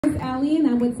It's Allie, and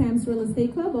I'm with Sam's Real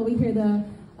Estate Club. Over here, the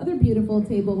other beautiful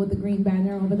table with the green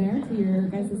banner over there to your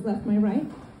guys' left, my right.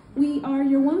 We are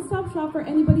your one-stop shop for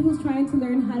anybody who's trying to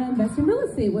learn how to invest in real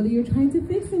estate, whether you're trying to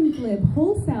fix and flip,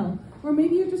 wholesale, or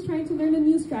maybe you're just trying to learn a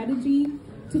new strategy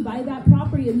to buy that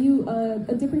property,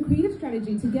 a different creative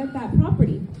strategy to get that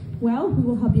property. Well, we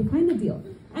will help you find the deal,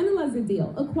 analyze the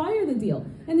deal, acquire the deal.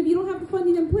 And if you don't have the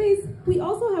funding in place, we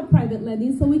also have private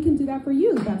lending, so we can do that for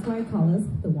you. That's why I call us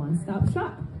the one-stop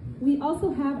shop. We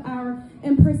also have our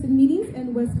in-person meetings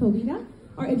in West Covina,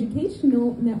 our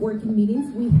educational networking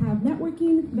meetings. We have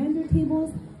networking, vendor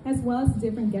tables, as well as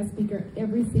different guest speaker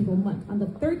every single month on the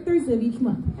third Thursday of each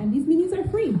month. And these meetings are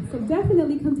free, so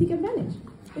definitely come take advantage.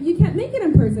 If you can't make it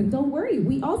in person, don't worry.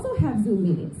 We also have Zoom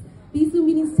meetings. These Zoom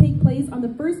meetings take place on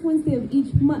the first Wednesday of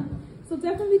each month. So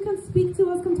definitely come speak to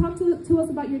us, come talk to us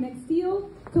about your next deal.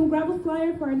 Come grab a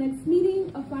flyer for our next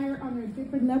meeting, a flyer on our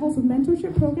different levels of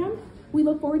mentorship program. We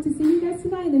look forward to seeing you guys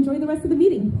tonight and enjoy the rest of the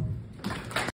meeting.